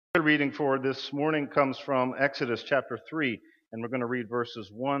scripture reading for this morning comes from Exodus chapter 3, and we're going to read verses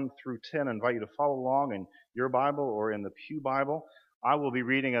 1 through 10. I invite you to follow along in your Bible or in the Pew Bible. I will be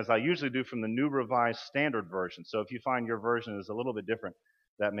reading, as I usually do, from the New Revised Standard Version. So if you find your version is a little bit different,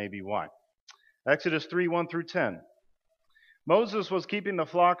 that may be why. Exodus 3, 1 through 10. Moses was keeping the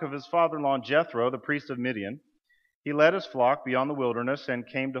flock of his father-in-law Jethro, the priest of Midian. He led his flock beyond the wilderness and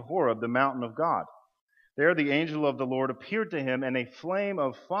came to Horeb, the mountain of God. There the angel of the Lord appeared to him in a flame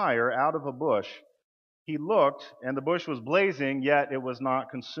of fire out of a bush. He looked, and the bush was blazing, yet it was not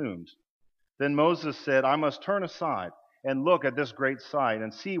consumed. Then Moses said, I must turn aside and look at this great sight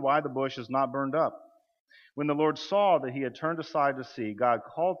and see why the bush is not burned up. When the Lord saw that he had turned aside to see, God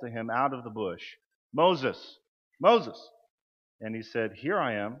called to him out of the bush, Moses, Moses. And he said, Here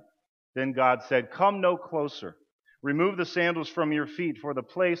I am. Then God said, Come no closer. Remove the sandals from your feet, for the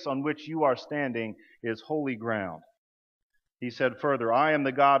place on which you are standing is holy ground. He said further, I am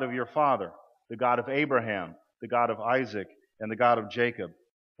the God of your father, the God of Abraham, the God of Isaac, and the God of Jacob.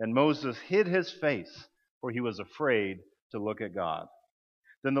 And Moses hid his face, for he was afraid to look at God.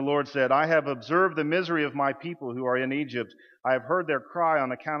 Then the Lord said, I have observed the misery of my people who are in Egypt. I have heard their cry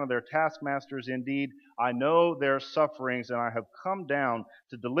on account of their taskmasters. Indeed, I know their sufferings, and I have come down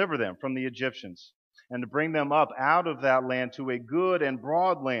to deliver them from the Egyptians, and to bring them up out of that land to a good and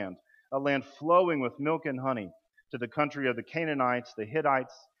broad land, a land flowing with milk and honey, to the country of the Canaanites, the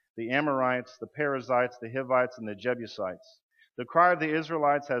Hittites, the Amorites, the Perizzites, the Hivites, and the Jebusites. The cry of the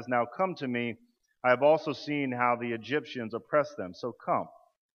Israelites has now come to me. I have also seen how the Egyptians oppress them. So come,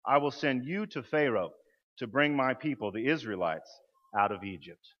 I will send you to Pharaoh to bring my people, the Israelites, out of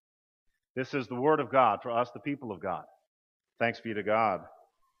Egypt. This is the word of God for us, the people of God. Thanks be to God.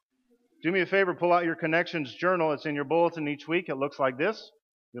 Do me a favor, pull out your Connections journal. It's in your bulletin each week. It looks like this.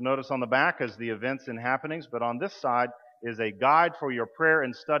 You'll notice on the back is the events and happenings, but on this side is a guide for your prayer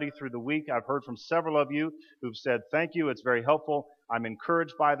and study through the week. I've heard from several of you who've said thank you. It's very helpful. I'm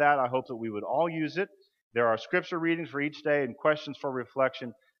encouraged by that. I hope that we would all use it. There are scripture readings for each day and questions for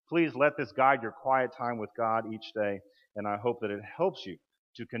reflection. Please let this guide your quiet time with God each day, and I hope that it helps you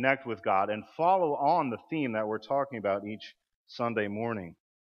to connect with God and follow on the theme that we're talking about each Sunday morning.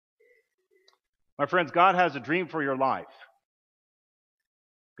 My friends, God has a dream for your life.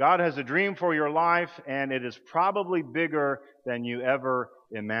 God has a dream for your life, and it is probably bigger than you ever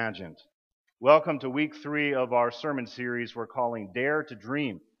imagined. Welcome to week 3 of our sermon series we're calling Dare to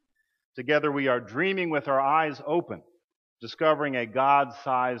Dream. Together we are dreaming with our eyes open, discovering a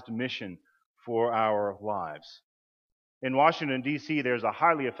God-sized mission for our lives. In Washington, D.C., there's a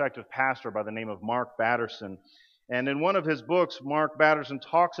highly effective pastor by the name of Mark Batterson. And in one of his books, Mark Batterson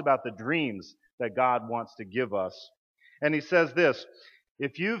talks about the dreams that God wants to give us. And he says this,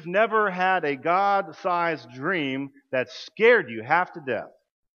 if you've never had a God-sized dream that scared you half to death,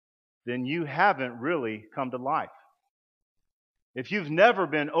 then you haven't really come to life. If you've never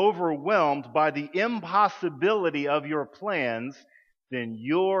been overwhelmed by the impossibility of your plans, then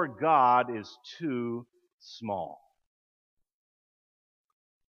your God is too small.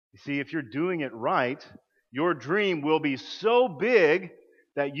 You see, if you're doing it right, your dream will be so big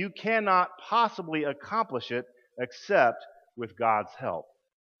that you cannot possibly accomplish it except with God's help.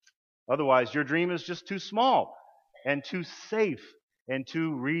 Otherwise, your dream is just too small and too safe and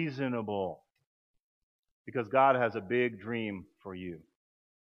too reasonable. Because God has a big dream for you.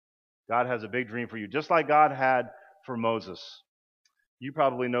 God has a big dream for you, just like God had for Moses. You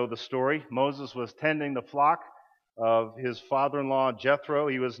probably know the story. Moses was tending the flock of his father-in-law Jethro.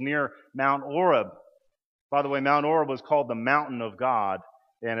 He was near Mount Horeb. By the way, Mount Horeb was called the mountain of God.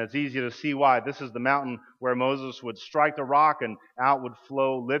 And it's easy to see why. This is the mountain where Moses would strike the rock and out would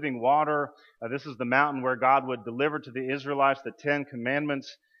flow living water. This is the mountain where God would deliver to the Israelites the 10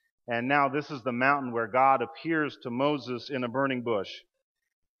 Commandments. And now this is the mountain where God appears to Moses in a burning bush.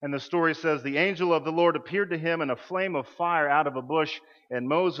 And the story says, the angel of the Lord appeared to him in a flame of fire out of a bush. And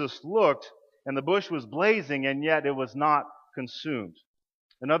Moses looked, and the bush was blazing, and yet it was not consumed.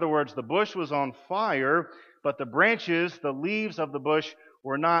 In other words, the bush was on fire, but the branches, the leaves of the bush,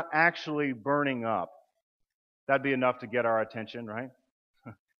 were not actually burning up. That'd be enough to get our attention, right?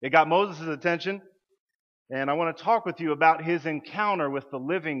 It got Moses' attention, and I want to talk with you about his encounter with the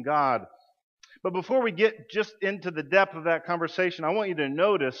living God. But before we get just into the depth of that conversation, I want you to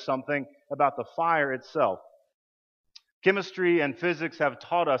notice something about the fire itself. Chemistry and physics have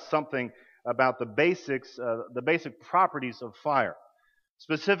taught us something about the basic properties of fire.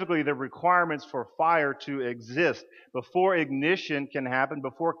 Specifically, the requirements for fire to exist. Before ignition can happen,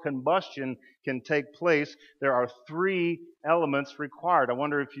 before combustion can take place, there are 3 elements required. I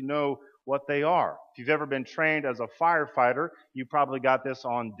wonder if you know what they are. If you've ever been trained as a firefighter, you probably got this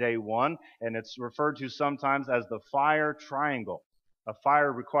on day one, and it's referred to sometimes as the fire triangle. A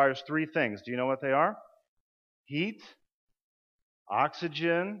fire requires three things. Do you know what they are? Heat,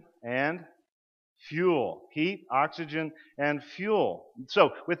 oxygen, and fuel. Heat, oxygen, and fuel.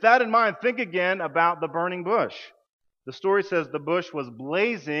 So, with that in mind, think again about the burning bush. The story says the bush was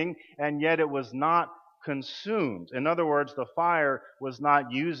blazing, and yet it was not consumed. In other words, the fire was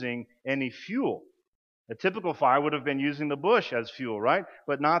not using any fuel. A typical fire would have been using the bush as fuel, right?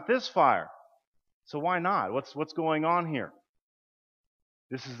 But not this fire. So why not? What's going on here?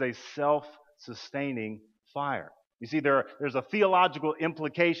 This is a self-sustaining fire. You see, there's a theological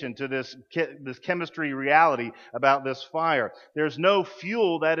implication to this chemistry reality about this fire. There's no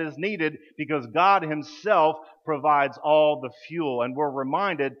fuel that is needed because God Himself provides all the fuel. And we're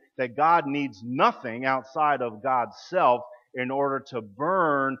reminded that God needs nothing outside of God's self in order to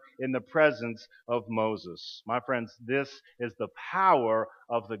burn in the presence of Moses. My friends, this is the power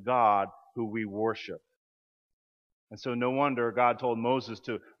of the God who we worship. And so no wonder God told Moses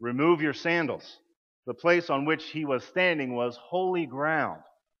to remove your sandals. The place on which he was standing was holy ground.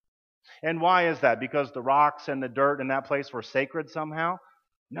 And why is that? Because the rocks and the dirt in that place were sacred somehow?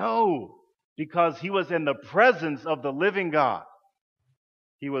 No, because he was in the presence of the living God.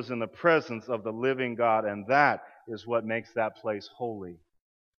 He was in the presence of the living God, and that is what makes that place holy.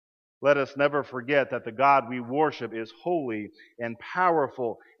 Let us never forget that the God we worship is holy and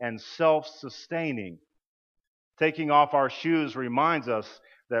powerful and self-sustaining. Taking off our shoes reminds us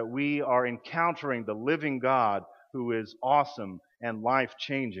that we are encountering the living God who is awesome and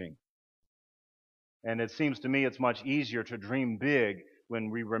life-changing. And it seems to me it's much easier to dream big when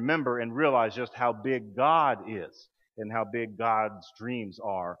we remember and realize just how big God is and how big God's dreams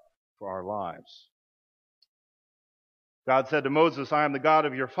are for our lives. God said to Moses, I am the God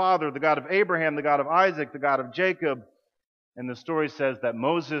of your father, the God of Abraham, the God of Isaac, the God of Jacob. And the story says that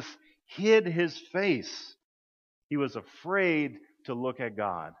Moses hid his face. He was afraid to look at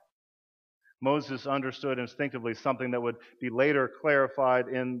God. Moses understood instinctively something that would be later clarified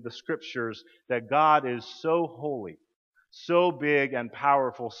in the scriptures, that God is so holy, so big and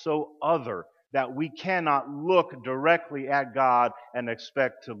powerful, so other, that we cannot look directly at God and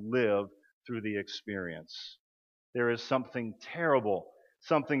expect to live through the experience. There is something terrible,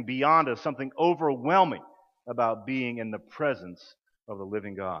 something beyond us, something overwhelming about being in the presence of the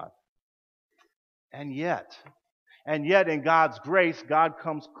living God. And yet in God's grace, God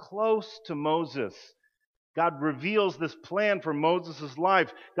comes close to Moses. God reveals this plan for Moses'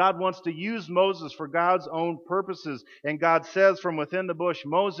 life. God wants to use Moses for God's own purposes. And God says from within the bush,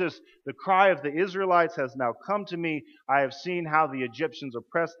 Moses, the cry of the Israelites has now come to me. I have seen how the Egyptians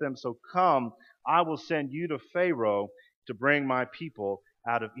oppressed them. So come, I will send you to Pharaoh to bring my people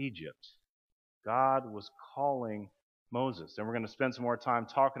out of Egypt. God was calling Moses. And we're going to spend some more time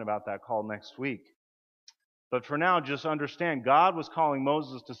talking about that call next week. But for now, just understand, God was calling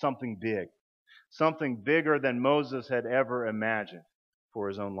Moses to something big. Something bigger than Moses had ever imagined for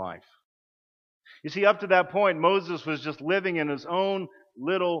his own life. You see, up to that point, Moses was just living in his own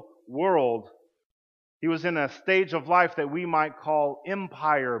little world. He was in a stage of life that we might call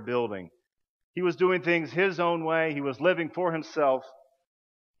empire building. He was doing things his own way. He was living for himself.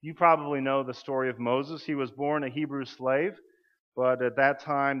 You probably know the story of Moses. He was born a Hebrew slave, but at that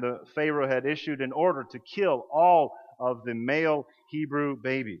time, the Pharaoh had issued an order to kill all of the male Hebrew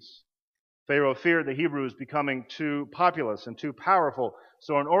babies. Pharaoh feared the Hebrews becoming too populous and too powerful.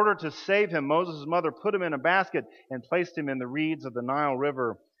 So in order to save him, Moses' mother put him in a basket and placed him in the reeds of the Nile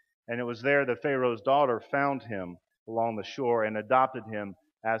River. And it was there that Pharaoh's daughter found him along the shore and adopted him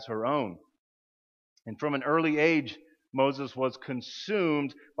as her own. And from an early age, Moses was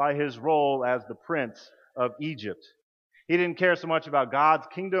consumed by his role as the prince of Egypt. He didn't care so much about God's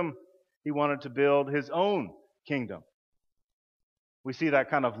kingdom. He wanted to build his own kingdom. We see that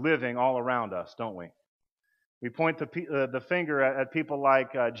kind of living all around us, don't we? We point the finger at people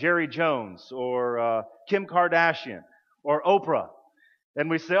like Jerry Jones or Kim Kardashian or Oprah. And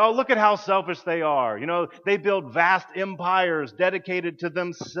we say, oh, look at how selfish they are. You know, they build vast empires dedicated to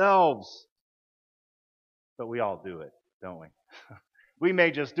themselves. But we all do it, don't we? We may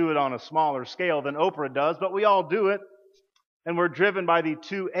just do it on a smaller scale than Oprah does, but we all do it. And we're driven by the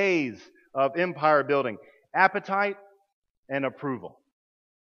two A's of empire building: appetite and approval.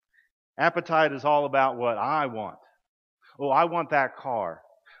 Appetite is all about what I want. Oh, I want that car.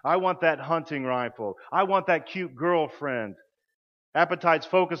 I want that hunting rifle. I want that cute girlfriend. Appetites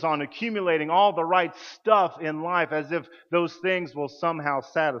focus on accumulating all the right stuff in life as if those things will somehow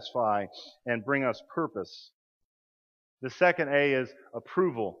satisfy and bring us purpose. The second A is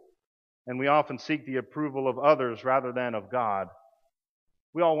approval. and we often seek the approval of others rather than of God.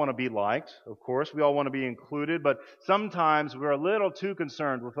 We all want to be liked, of course. We all want to be included, but sometimes we're a little too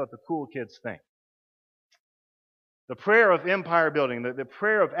concerned with what the cool kids think. The prayer of empire building, the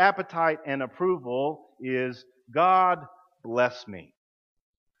prayer of appetite and approval is, God bless me.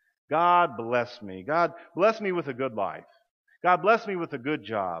 God bless me. God bless me with a good life. God bless me with a good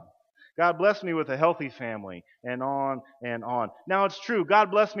job. God bless me with a healthy family, and on and on. Now it's true, God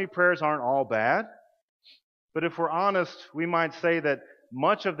bless me prayers aren't all bad, but if we're honest, we might say that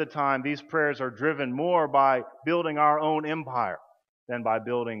much of the time these prayers are driven more by building our own empire than by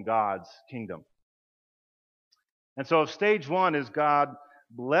building God's kingdom. And so if stage one is God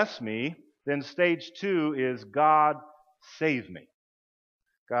bless me, then stage two is God save me.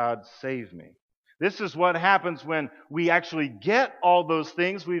 God save me. This is what happens when we actually get all those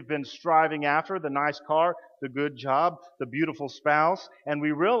things we've been striving after, the nice car, the good job, the beautiful spouse, and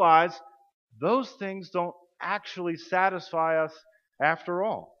we realize those things don't actually satisfy us after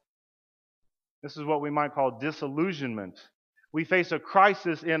all. This is what we might call disillusionment. We face a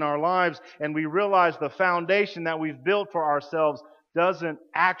crisis in our lives and we realize the foundation that we've built for ourselves doesn't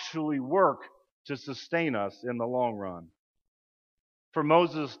actually work to sustain us in the long run. For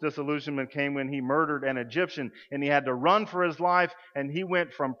Moses, disillusionment came when he murdered an Egyptian and he had to run for his life, and he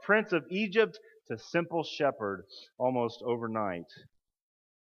went from prince of Egypt to simple shepherd almost overnight.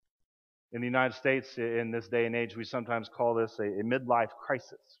 In the United States, in this day and age, we sometimes call this a midlife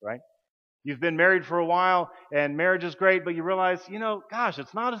crisis, right? You've been married for a while and marriage is great, but you realize, gosh,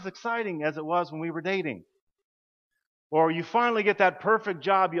 it's not as exciting as it was when we were dating. Or you finally get that perfect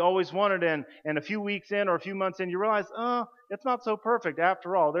job you always wanted, and a few weeks in or a few months in, you realize, it's not so perfect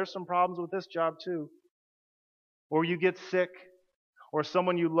after all. There's some problems with this job too. Or you get sick, or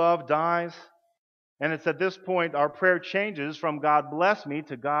someone you love dies. And it's at this point our prayer changes from God bless me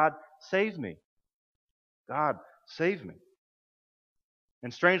to God save me. God save me.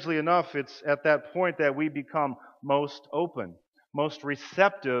 And strangely enough, it's at that point that we become most open, most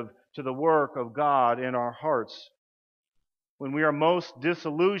receptive to the work of God in our hearts. When we are most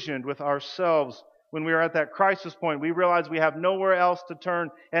disillusioned with ourselves, when we are at that crisis point, we realize we have nowhere else to turn,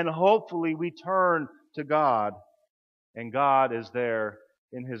 and hopefully we turn to God. And God is there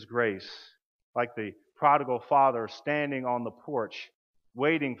in His grace, like the prodigal father standing on the porch,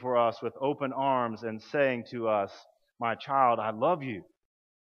 waiting for us with open arms and saying to us, "My child, I love you.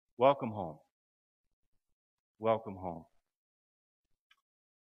 Welcome home. Welcome home."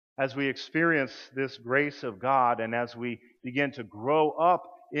 As we experience this grace of God and as we begin to grow up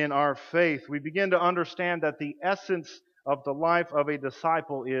in our faith, we begin to understand that the essence of the life of a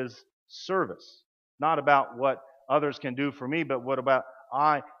disciple is service. Not about what others can do for me, but what about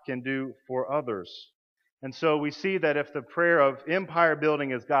I can do for others. And so we see that if the prayer of empire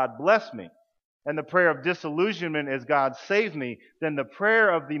building is God bless me, and the prayer of disillusionment is God save me, then the prayer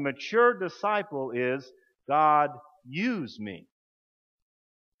of the mature disciple is God use me.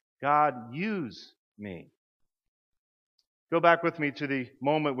 God use me. Go back with me to the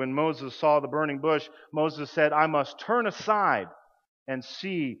moment when Moses saw the burning bush. Moses said, "I must turn aside and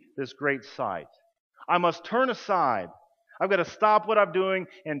see this great sight." I must turn aside. I've got to stop what I'm doing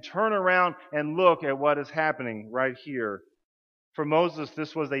and turn around and look at what is happening right here. For Moses,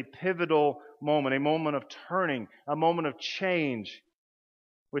 this was a pivotal moment, a moment of turning, a moment of change,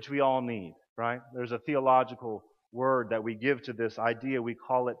 which we all need, right? There's a theological word that we give to this idea. We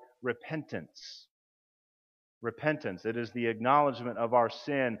call it repentance. Repentance. It is the acknowledgement of our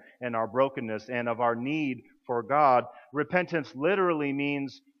sin and our brokenness and of our need for God. Repentance literally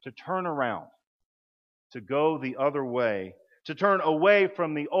means to turn around, to go the other way, to turn away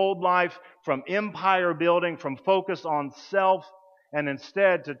from the old life, from empire building, from focus on self, and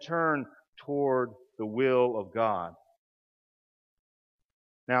instead to turn toward the will of God.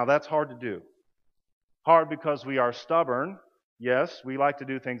 Now, that's hard to do. Hard because we are stubborn. Yes, we like to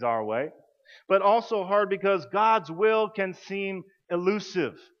do things our way. But also hard because God's will can seem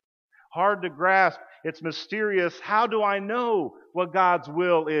elusive, hard to grasp. It's mysterious. How do I know what God's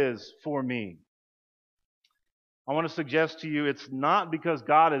will is for me? I want to suggest to you it's not because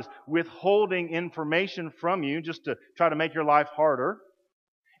God is withholding information from you just to try to make your life harder.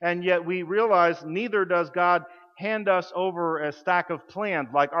 And yet we realize neither does God hand us over a stack of plans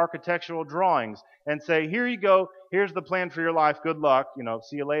like architectural drawings and say, "Here you go, here's the plan for your life, good luck,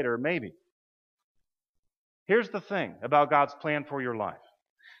 see you later, maybe." Here's the thing about God's plan for your life.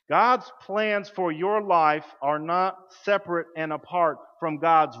 God's plans for your life are not separate and apart from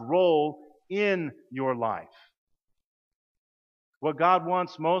God's role in your life. What God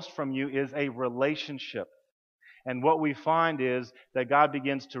wants most from you is a relationship. And what we find is that God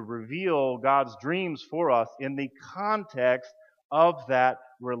begins to reveal God's dreams for us in the context of that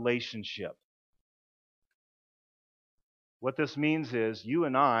relationship. What this means is you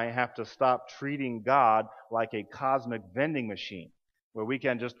and I have to stop treating God like a cosmic vending machine where we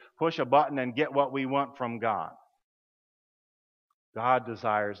can just push a button and get what we want from God. God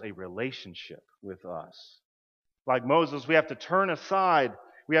desires a relationship with us. Like Moses, we have to turn aside.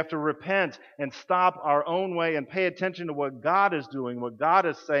 We have to repent and stop our own way and pay attention to what God is doing, what God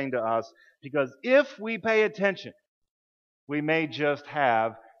is saying to us. Because if we pay attention, we may just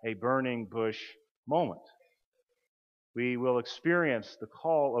have a burning bush moment. We will experience the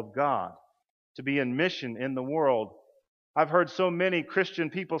call of God to be in mission in the world. I've heard so many Christian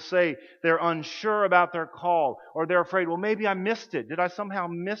people say they're unsure about their call, or they're afraid, well, maybe I missed it. Did I somehow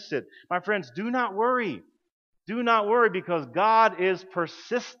miss it? My friends, do not worry. Do not worry, because God is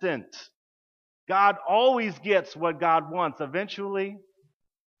persistent. God always gets what God wants eventually.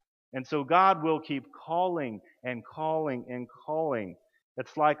 And so God will keep calling and calling and calling.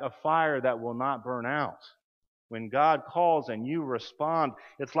 It's like a fire that will not burn out. When God calls and you respond,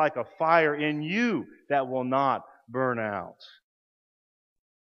 it's like a fire in you that will not burn out.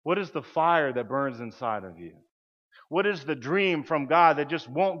 What is the fire that burns inside of you? What is the dream from God that just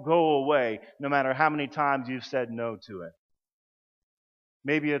won't go away no matter how many times you've said no to it?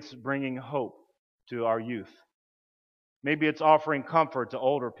 Maybe it's bringing hope to our youth. Maybe it's offering comfort to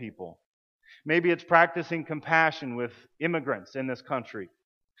older people. Maybe it's practicing compassion with immigrants in this country.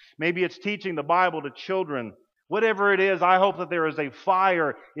 Maybe it's teaching the Bible to children. Whatever it is, I hope that there is a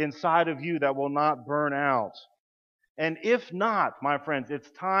fire inside of you that will not burn out. And if not, my friends,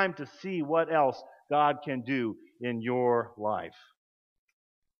 it's time to see what else God can do in your life.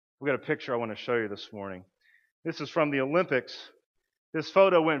 We've got a picture I want to show you this morning. This is from the Olympics. This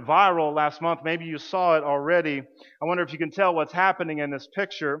photo went viral last month. Maybe you saw it already. I wonder if you can tell what's happening in this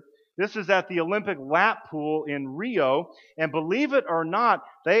picture. This is at the Olympic lap pool in Rio. And believe it or not,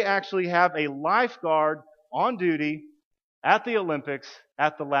 they actually have a lifeguard on duty at the Olympics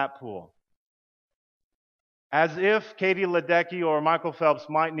at the lap pool. As if Katie Ledecky or Michael Phelps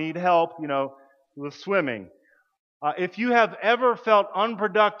might need help, with swimming. If you have ever felt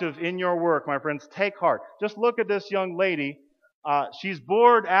unproductive in your work, my friends, take heart. Just look at this young lady. She's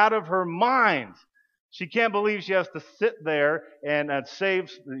bored out of her mind. She can't believe she has to sit there and save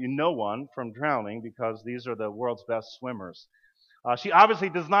no one from drowning because these are the world's best swimmers. She obviously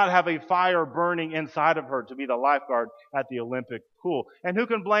does not have a fire burning inside of her to be the lifeguard at the Olympic pool. And who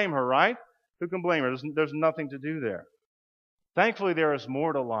can blame her, right? Who can blame her? There's nothing to do there. Thankfully, there is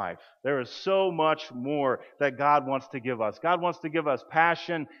more to life. There is so much more that God wants to give us. God wants to give us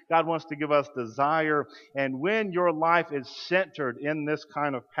passion. God wants to give us desire. And when your life is centered in this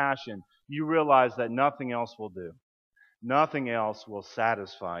kind of passion, you realize that nothing else will do. Nothing else will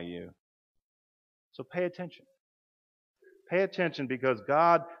satisfy you. So pay attention. Pay attention, because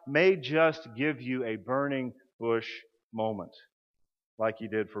God may just give you a burning bush moment like He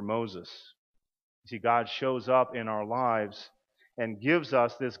did for Moses. You see, God shows up in our lives and gives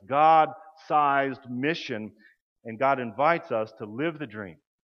us this God-sized mission, and God invites us to live the dream.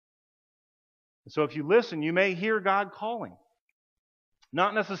 So if you listen, you may hear God calling.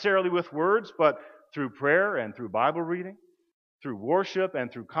 Not necessarily with words, but through prayer and through Bible reading, through worship and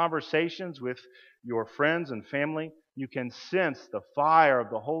through conversations with your friends and family. You can sense the fire of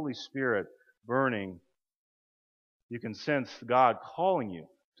the Holy Spirit burning. You can sense God calling you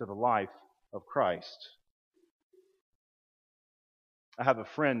to the life of Christ. I have a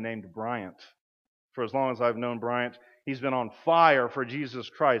friend named Bryant. For as long as I've known Bryant, he's been on fire for Jesus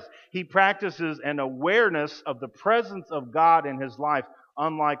Christ. He practices an awareness of the presence of God in his life,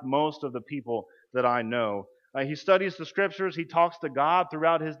 unlike most of the people that I know. He studies the Scriptures, he talks to God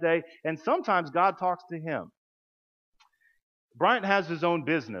throughout his day, and sometimes God talks to him. Bryant has his own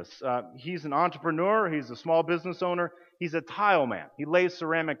business. He's an entrepreneur, he's a small business owner, he's a tile man. He lays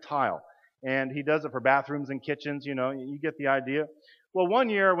ceramic tile, and he does it for bathrooms and kitchens, you get the idea. Well, one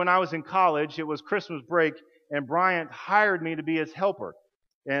year when I was in college, it was Christmas break, and Bryant hired me to be his helper.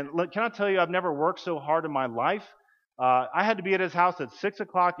 And look, can I tell you, I've never worked so hard in my life. I had to be at his house at 6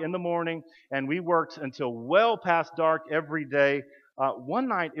 o'clock in the morning, and we worked until well past dark every day. One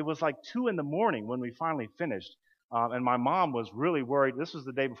night, it was like 2 in the morning when we finally finished, and my mom was really worried. This was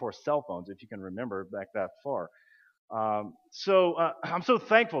the day before cell phones, if you can remember back that far. So I'm so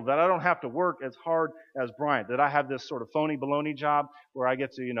thankful that I don't have to work as hard as Bryant, that I have this sort of phony baloney job where I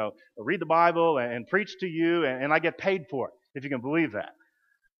get to, read the Bible and preach to you, and I get paid for it, if you can believe that.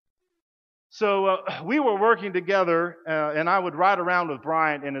 So we were working together, and I would ride around with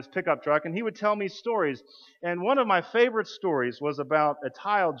Bryant in his pickup truck, and he would tell me stories. And one of my favorite stories was about a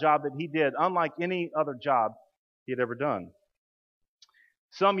tile job that he did, unlike any other job he had ever done.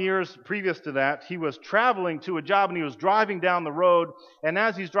 Some years previous to that, he was traveling to a job, and he was driving down the road, and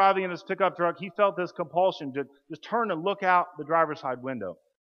as he's driving in his pickup truck, he felt this compulsion to just turn and look out the driver's side window.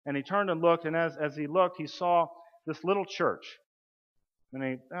 And he turned and looked, and as he looked, he saw this little church.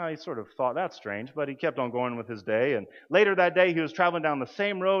 And he sort of thought, that's strange, but he kept on going with his day. And later that day, he was traveling down the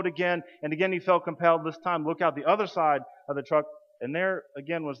same road again, and again he felt compelled this time to look out the other side of the truck, and there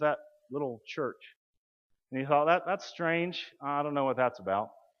again was that little church. And he thought, that's strange. I don't know what that's about.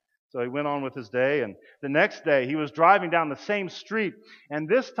 So he went on with his day, and the next day he was driving down the same street, and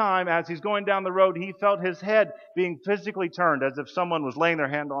this time as he's going down the road, he felt his head being physically turned as if someone was laying their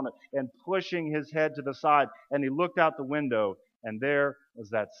hand on it and pushing his head to the side, and he looked out the window, and there was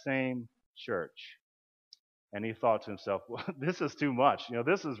that same church. And he thought to himself, well, this is too much.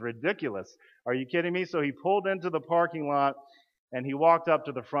 This is ridiculous. Are you kidding me? So he pulled into the parking lot, and he walked up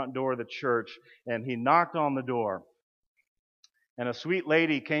to the front door of the church, and he knocked on the door. And a sweet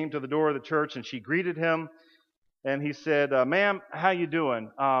lady came to the door of the church, and she greeted him, and he said, ma'am, how you doing?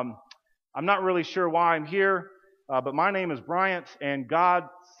 I'm not really sure why I'm here, but my name is Bryant, and God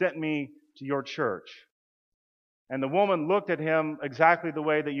sent me to your church. And the woman looked at him exactly the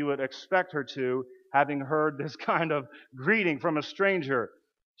way that you would expect her to, having heard this kind of greeting from a stranger.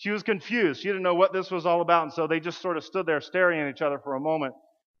 She was confused. She didn't know what this was all about, and so they just sort of stood there staring at each other for a moment.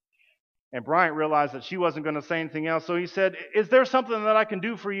 And Bryant realized that she wasn't going to say anything else, so he said, is there something that I can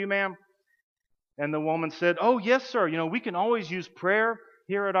do for you, ma'am? And the woman said, oh, yes, sir. We can always use prayer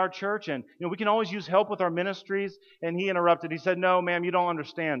here at our church, and we can always use help with our ministries. And he interrupted. He said, no, ma'am, you don't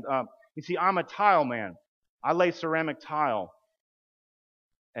understand. You see, I'm a tile man. I lay ceramic tile.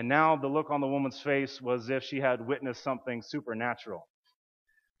 And now the look on the woman's face was as if she had witnessed something supernatural.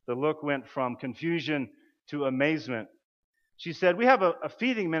 The look went from confusion to amazement. She said, we have a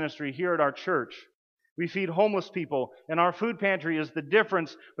feeding ministry here at our church. We feed homeless people, and our food pantry is the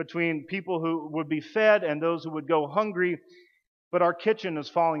difference between people who would be fed and those who would go hungry. But our kitchen is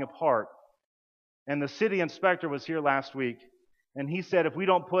falling apart. And the city inspector was here last week, and he said if we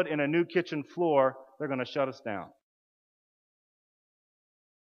don't put in a new kitchen floor, they're going to shut us down.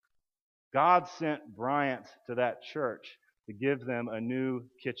 God sent Bryant to that church to give them a new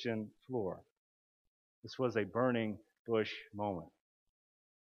kitchen floor. This was a burning bush moment.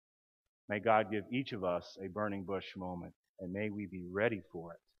 May God give each of us a burning bush moment, and may we be ready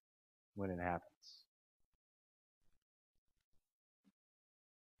for it when it happens.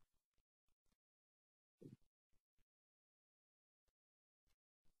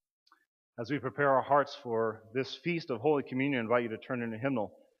 As we prepare our hearts for this feast of Holy Communion, I invite you to turn in a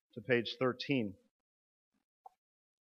hymnal to page 13.